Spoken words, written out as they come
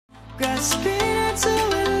spinning to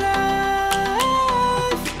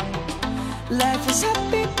life. Life is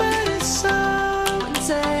happy, but it's so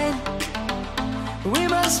insane. We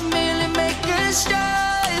must merely make a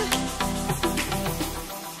start.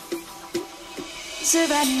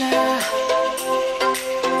 Savannah,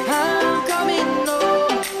 I'm coming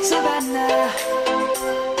home. Savannah,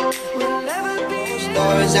 we'll never be.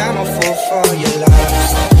 Stories, I'm a fool for your love.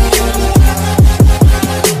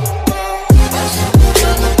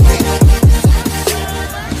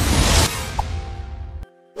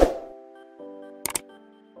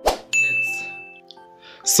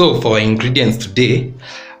 So for ingredients today,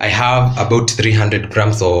 I have about 300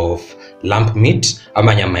 grams of lamb meat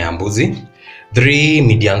ama nyama ya mbuzi, 3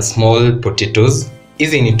 medium small potatoes.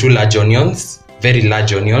 Hizi ni 2 large onions, very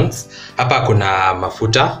large onions. Hapa kuna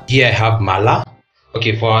mafuta. Here I have mala.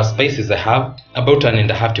 Okay, for our spices I have about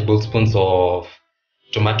 1.5 tablespoons of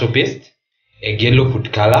tomato paste, a yellow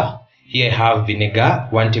food color. Here I have vinegar,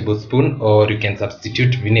 1 tablespoon, or you can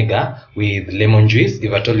substitute vinegar with lemon juice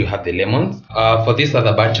if at all you have the lemons. For this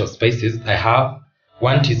other batch of spices, I have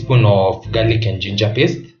 1 teaspoon of garlic and ginger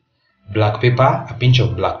paste, black pepper, a pinch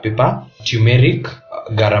of black pepper, turmeric,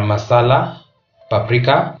 garam masala,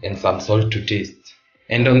 paprika, and some salt to taste.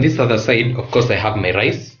 And on this other side, of course, I have my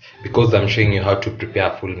rice because I'm showing you how to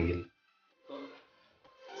prepare a full meal.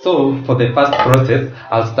 So for the first process,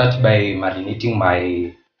 I'll start by marinating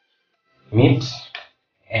my meat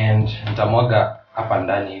and nitamwaga hapa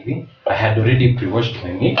ndani hivi. I had already pre-washed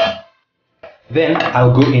my meat. Then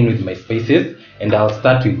I'll go in with my spices and I'll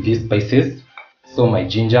start with these spices. So my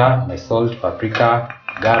ginger, my salt, paprika,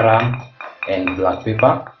 garam and black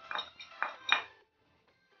pepper.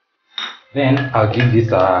 Then I'll give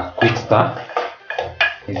this a quick stir.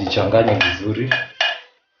 Nizichanganye vizuri.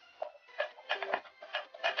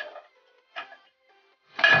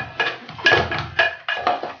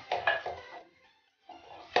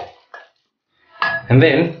 And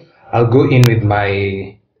then I'll go in with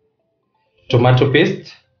my tomato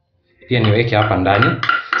paste. Pia niweke hapa ndani.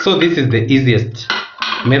 So this is the easiest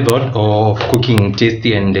method of cooking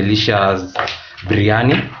tasty and delicious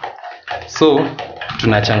biryani. So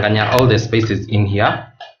tunachanganya all the spices in here.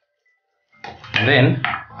 And then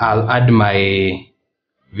I'll add my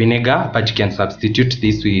vinegar, but you can substitute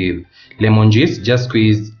this with lemon juice. Just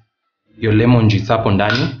squeeze your lemon juice hapo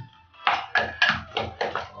ndani.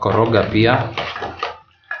 Koroga pia.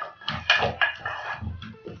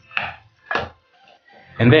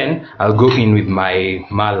 And then I'll go in with my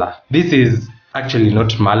mala. This is actually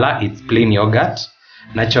not mala, it's plain yogurt,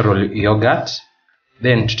 natural yogurt.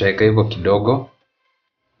 Then tutaweka hivyo kidogo.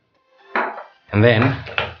 And then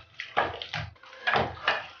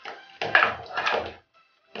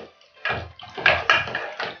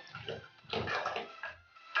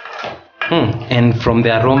and from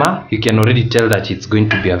the aroma, you can already tell that it's going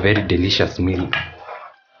to be a very delicious meal.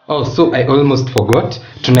 Oh, so I almost forgot.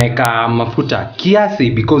 Tunaeka mafuta kiasi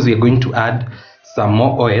because we are going to add some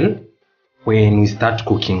more oil when we start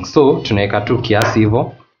cooking. So tunaeka tu kiasi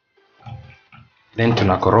hivyo. Then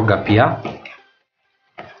tunakoroga pia.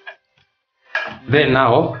 Then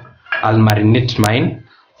now I'll marinate mine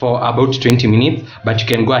for about 20 minutes, but you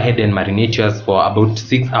can go ahead and marinate yours for about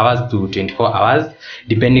 6 hours to 24 hours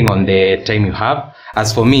depending on the time you have.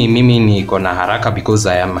 As for me, mimi niko na haraka because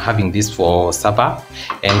I am having this for supper,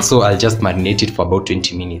 and so I'll just marinate it for about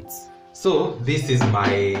 20 minutes. So this is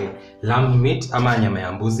my lamb meat ama nyama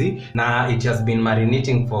ya mbuzi. Now it has been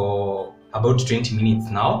marinating for about 20 minutes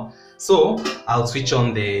now. So I'll switch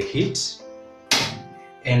on the heat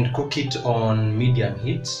and cook it on medium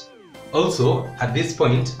heat. Also, at this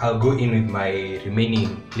point, I'll go in with my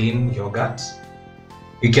remaining plain yogurt.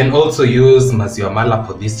 You can also use maziwa mala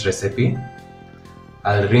for this recipe.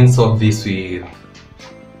 I'll rinse off this with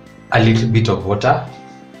a little bit of water.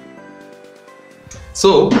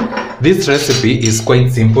 So this recipe is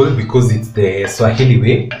quite simple because it's the Swahili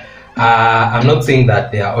way. I'm not saying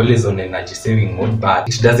that they are always on energy saving mode, but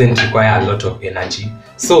it doesn't require a lot of energy.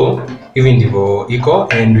 So even ndivyo iko,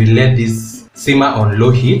 and we let this simmer on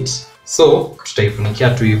low heat. So tutaifunikia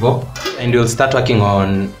tu hivyo, and we'll start working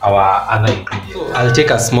on our other ingredients. So I'll take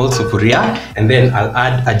a small sufuria and then I'll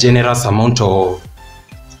add a generous amount of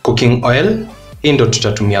cooking oil. Hii ndo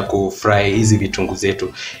tutatumia kufry hizi vitunguu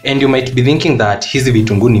zetu. And you might be thinking that hizi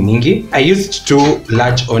vitunguu ni mingi. I used 2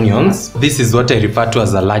 large onions. This is what I refer to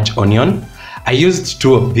as a large onion. I used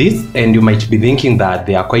 2 of these, and you might be thinking that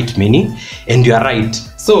they are quite many, and you are right.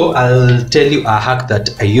 So I'll tell you a hack that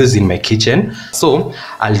I use in my kitchen. So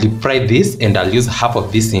I'll deep fry this, and I'll use half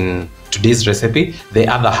of this in today's recipe. The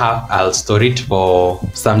other half I'll store it for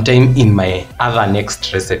some time in my other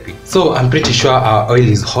next recipe. So I'm pretty sure our oil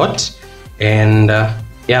is hot, and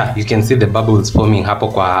yeah, you can see the bubbles forming hapo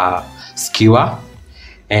kwa skewer.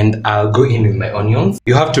 And I'll go in with my onions.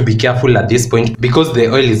 You have to be careful at this point because the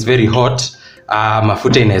oil is very hot.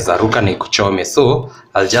 Mafuta inaweza ruka na ikuchome, so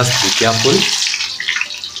I'll just be careful.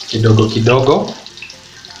 Kidogo kidogo.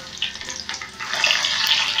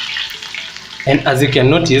 And as you can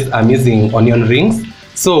notice, I'm using onion rings,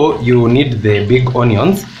 so you need the big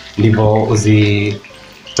onions ndivyo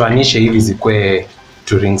uzitoanishe hivi zikwe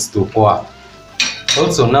two rings tu poa.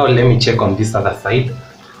 Also, now let me check on this other side,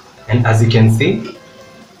 and as you can see,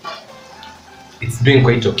 it's doing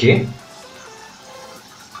quite okay.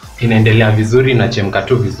 Inaendelea vizuri na chemka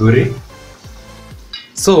tu vizuri.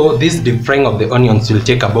 So this deep frying of the onions will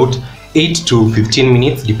take about 8 to 15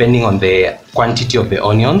 minutes depending on the quantity of the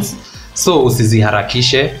onions. So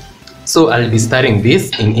usiziharakishe. So I'll be stirring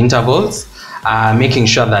this in intervals, making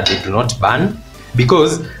sure that they do not burn,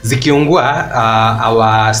 because zikiungua,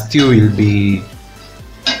 our stew will be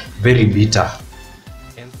very bitter.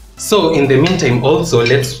 So in the meantime also,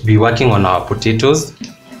 let's be working on our potatoes.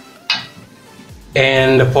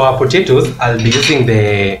 And for our potatoes, I'll be using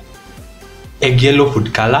the egg yellow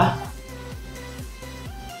food color.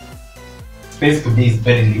 Space to be is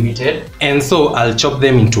very limited, and so I'll chop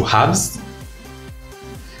them into halves.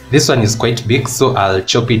 This one is quite big, so I'll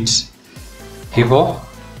chop it hivo,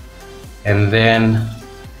 and then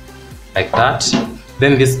like that.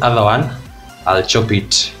 Then this other one, I'll chop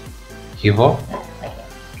it hivo.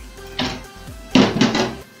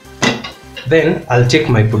 Then I'll take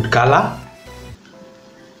my food color,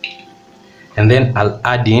 and then I'll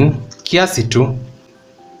add in kiasi tu.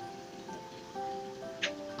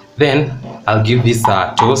 Then I'll give this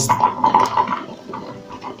a toast.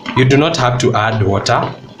 You do not have to add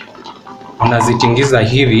water. Unazitingiza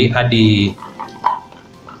hivi hadi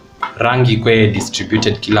rangi kwe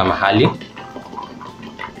distributed kila mahali.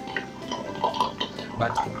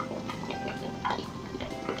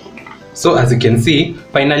 So as you can see,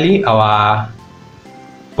 finally our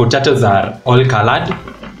potatoes are all colored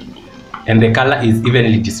and the color is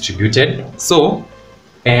evenly distributed. So,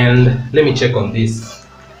 and let me check on this.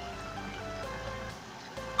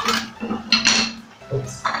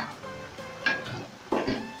 Oops.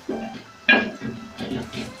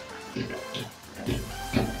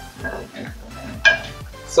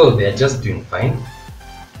 So they are just doing fine.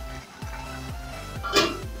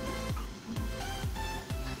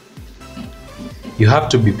 You have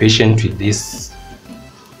to be patient with these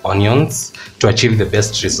onions to achieve the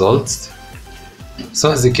best results.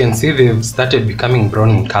 So as you can see, they've started becoming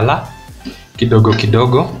brown in color, kidogo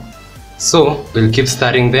kidogo. So we'll keep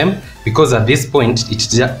stirring them, because at this point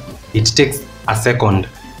it takes a second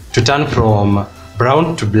to turn from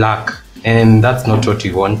brown to black, and that's not what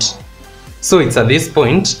we want. So it's at this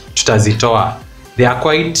point tutazitoa. They are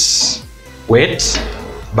quite wet,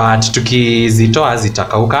 but tukizitoa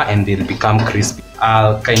zitakauka and they'll become crispy.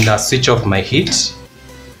 I'll kind of switch off my heat,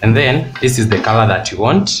 and then this is the color that you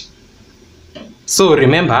want. So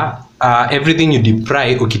remember, everything you deep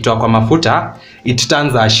fry ukitoa kwa mafuta, it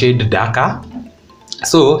turns a shade darker.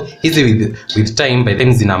 So easy with time, by the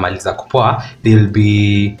time zinamaliza kupoa, they'll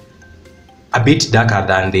be a bit darker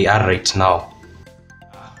than they are right now.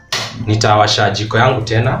 Nitawasha jiko yangu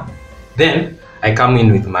tena, then I come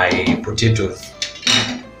in with my potatoes.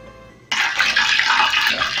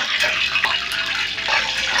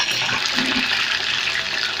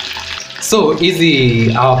 So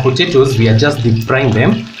easy, our potatoes, we are just deep frying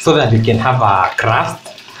them so that we can have a crust.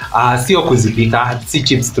 Sio kuzipika, si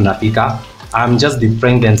chips tunapika. I'm just deep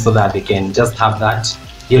frying them so that they can just have that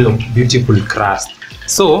yellow beautiful crust.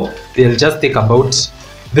 So they'll just take about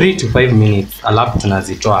 3 to 5 minutes, alafu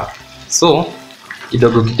tunazitoa. So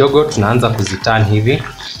kidogo kidogo tunaanza kuziturn hivi,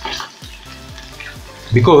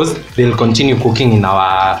 because they'll continue cooking in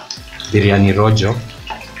our biryani rojo.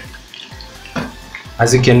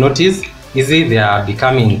 As you can notice, easy, they are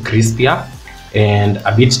becoming crispier and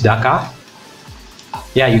a bit darker.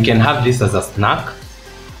 Yeah, you can have this as a snack.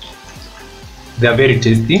 They are very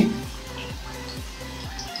tasty.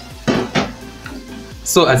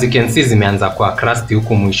 So as you can see, zimeanza kwa crusty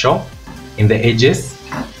huku mwisho in the edges.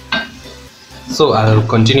 So I'll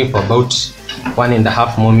continue for about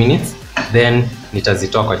 1.5 more minutes, then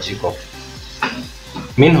nitazitoa kwa jiko.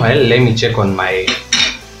 Meanwhile, let me check on my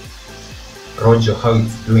rojo how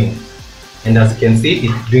it's doing. And as you can see,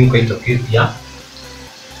 it's doing quite okay here.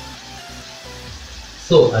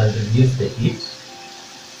 So I'll reduce the heat.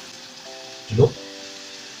 Look.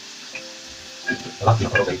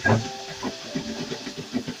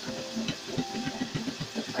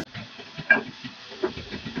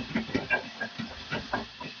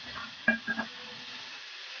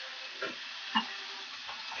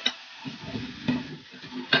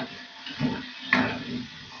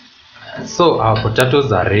 So our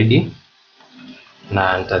potatoes are ready.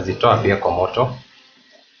 Na nitazitoa pia kwa moto.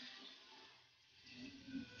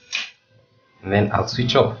 And then I'll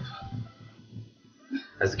switch off.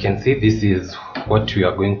 As you can see, this is what we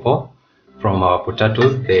are going for from our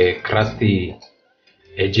potatoes, the crusty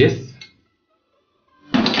edges.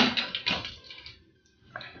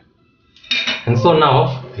 And so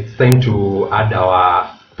now it's time to add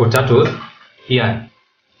our potatoes here.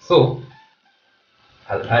 So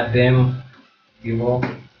I'll add them here.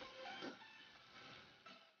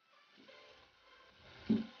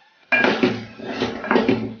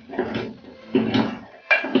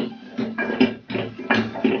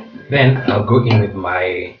 Then I'll go in with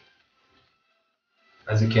my,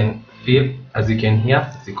 as you can hear,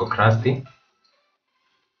 ziko crusty.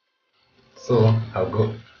 So I'll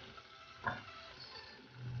go.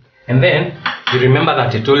 And then you remember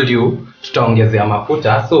that I told you tutaongezea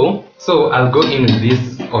mafuta. So I'll go in with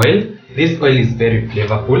this oil. This oil is very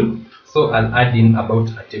flavorful. So I'll add in about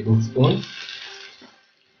a tablespoon.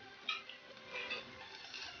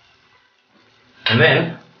 And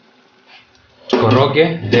then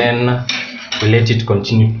koroge, then we let it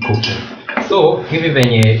continue cooking. So hivi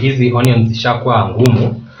venye hizi onions zishakuwa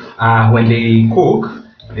ngumu, when they cook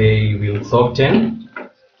they will soften.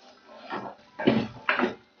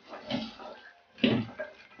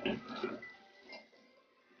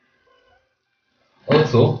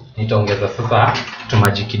 Also nitaongeza sasa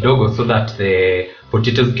tumaji kidogo so that the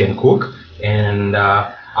potatoes can cook and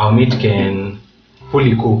our meat can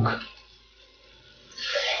fully cook.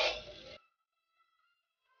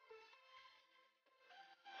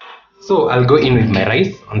 So I'll go in with my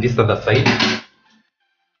rice on this other side.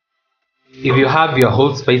 If you have your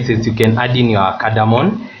whole spices, you can add in your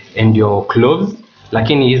cardamom and your cloves.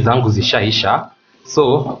 Lakini hizi zangu zishaisha,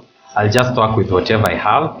 so I'll just work with whatever I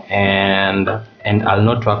have, and I'll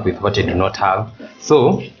not work with what I do not have.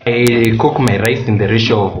 So I cook my rice in the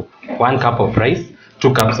ratio of 1 cup of rice,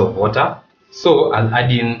 2 cups of water. So I'll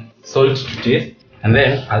add in salt to taste, and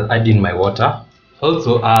then I'll add in my water.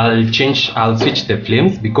 Also I'll switch the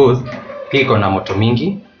flames because hii iko na moto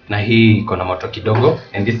mingi na hii iko na moto kidogo,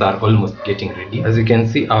 and these are almost getting ready. As you can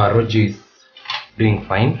see, our rojo is doing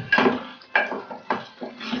fine.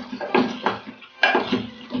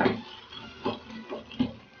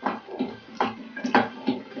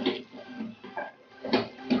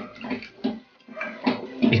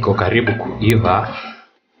 Iko karibu kuiva.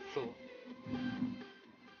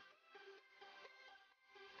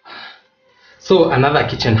 So another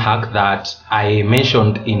kitchen hack that I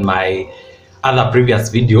mentioned in my other previous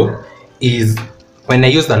video is when I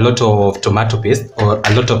use a lot of tomato paste or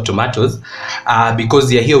a lot of tomatoes,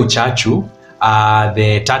 because ya hiyo uchachu,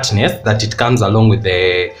 the tartness that it comes along with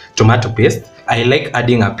the tomato paste, I like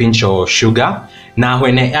adding a pinch of sugar. Now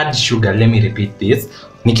when I add sugar, let me repeat this,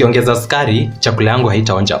 nikiongeza sukari chakula yangu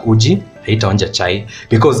haitaonja uji, haitaonja chai,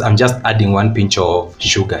 because I'm just adding 1 pinch of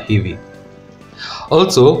sugar hivi.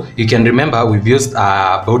 Also, you can remember we've used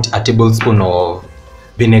about a tablespoon of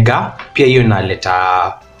vinegar. Pia hiyo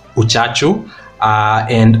inaleta uchachu.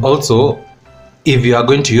 And also, if you are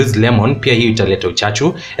going to use lemon, pia hiyo italeta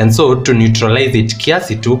uchachu. And so to neutralize it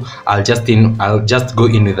kiasi tu, I'll just go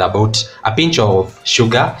in with about a pinch of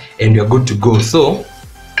sugar, and you're good to go. So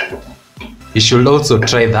you should also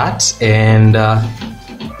try that, and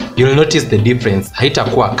you'll notice the difference.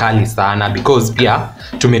 Haitakuwa kali sana because pia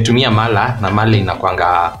tumetumia mala, na mala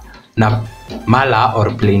inakuanga na mala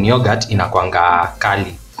or plain yogurt inakuanga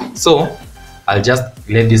kali. So I'll just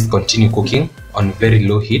let this continue cooking on very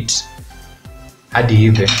low heat hadi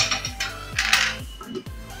hivi.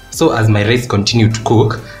 So as my rice continue to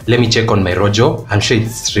cook, let me check on my rojo. I'm sure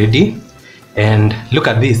it's ready, and look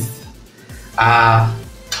at this.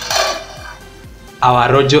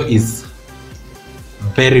 Our rojo is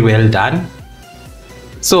very well done.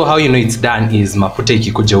 So how you know it's done is mafuta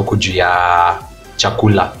ikikuja huku juu ya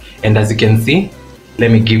chakula. And as you can see,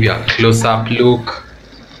 let me give you a close-up look.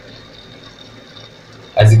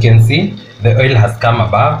 As you can see, the oil has come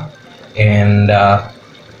above, and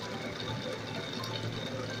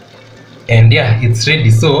yeah, it's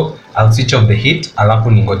ready. So I'll switch off the heat,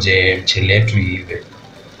 alafu ningoje mchele yetu iive.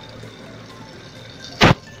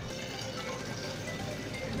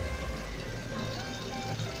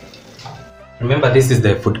 Remember, this is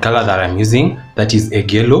the food color that I'm using, that is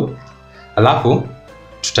egg yellow. Alafu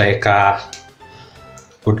tutaeka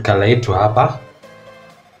food color yetu hapa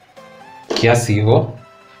kiasi hivyo,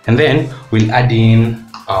 and then we'll add in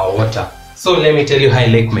our water. So let me tell you how I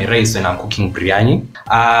like my rice when I'm cooking biryani.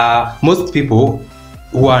 Most people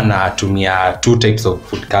huwa wanatumia 2 types of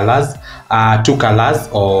food colors, 2 colors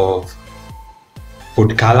of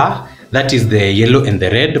food color. that is the yellow and the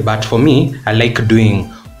red, but for me I like doing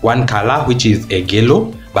one color which is a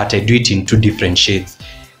yellow, but I do it in two different shades.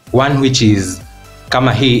 One which is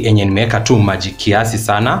kama hii enye nimeweka tu maji kiasi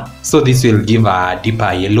sana, so this will give a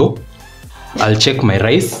deeper yellow. I'll check my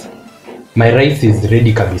rice. My rice is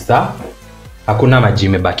ready kabisa, hakuna maji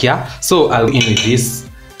imebakia, so I'll in with this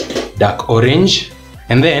dark orange,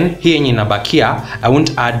 and then hii yenye inabakia I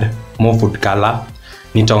won't add more food color,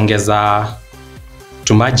 nitaongeza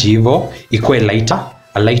tumaji hivyo ikuwe lighter,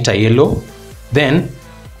 a lighter yellow, then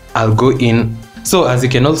I'll go in. So as you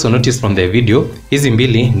can also notice from the video, hizi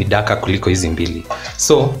mbili ni darker kuliko hizi mbili,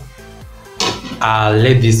 so I'll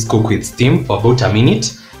let this cook with steam for about a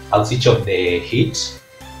minute. I'll switch off the heat.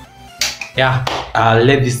 Yeah, I'll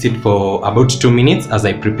let this sit for about 2 minutes as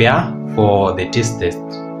I prepare for the taste test.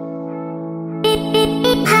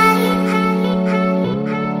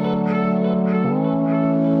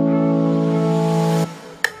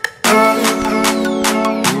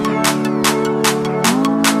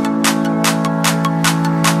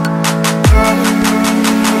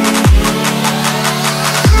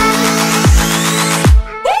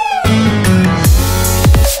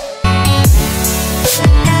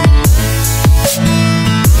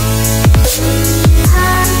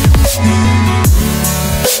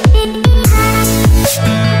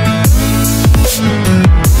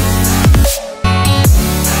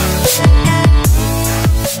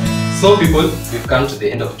 So people, we've come to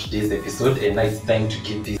the end of today's episode, and now it's time to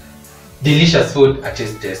give this delicious food a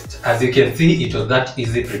taste test. As you can see, it was that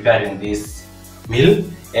easy preparing this meal,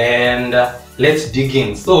 and let's dig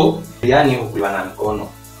in. So biryani hukuliwa na mikono,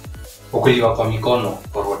 hukuliwa kwa mikono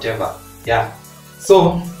or whatever. Yeah.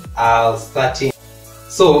 So I'll start in.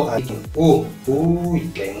 So I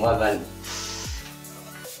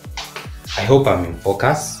hope I'm in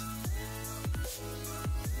focus.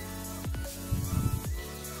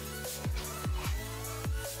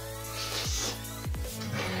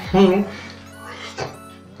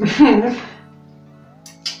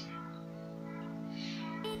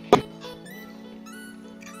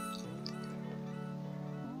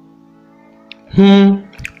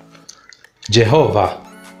 Jehovah.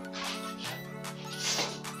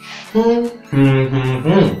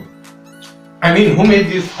 I mean, who made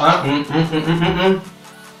this?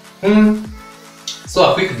 So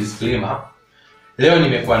a quick disclaimer. Leo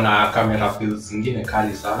nimekuwa na camera feels zingine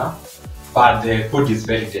kali sana, but the food is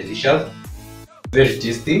very delicious, very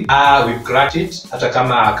tasty. We've cracked it hata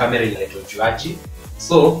kama camera inaitwa ujuaji.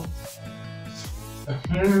 So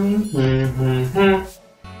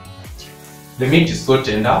the meat is so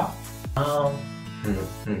tender.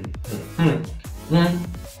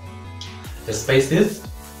 The spices,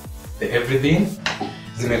 the everything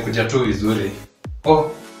zimekuja tu vizuri.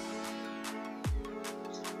 Oh,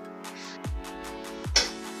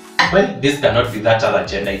 well, this cannot be that other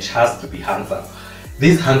gender, it has to be handsome.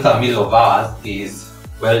 This handsome meal of ours is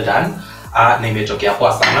well done. Na imetokea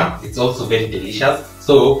poa sana. It's also very delicious.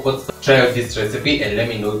 So let's try out this recipe and let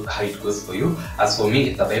me know how it goes for you. As for me,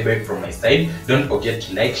 it's a bye-bye from my side. Don't forget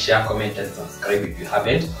to like, share, comment and subscribe if you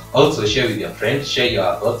haven't. Also share with your friends, share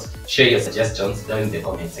your thoughts, share your suggestions down in the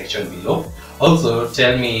comment section below. Also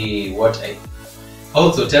tell me what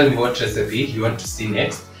recipe you want to see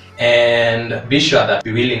next, and be sure that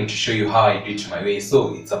be willing to show you how I do it my way.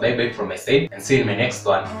 So it's a bye-bye from my side, and see you in my next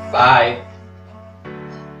one. Bye.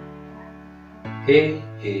 Hey,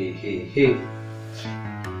 hey, hey, hey.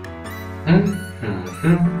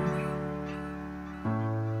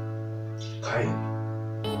 Kai.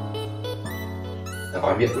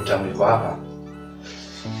 Nakwambia utamu iko hapa.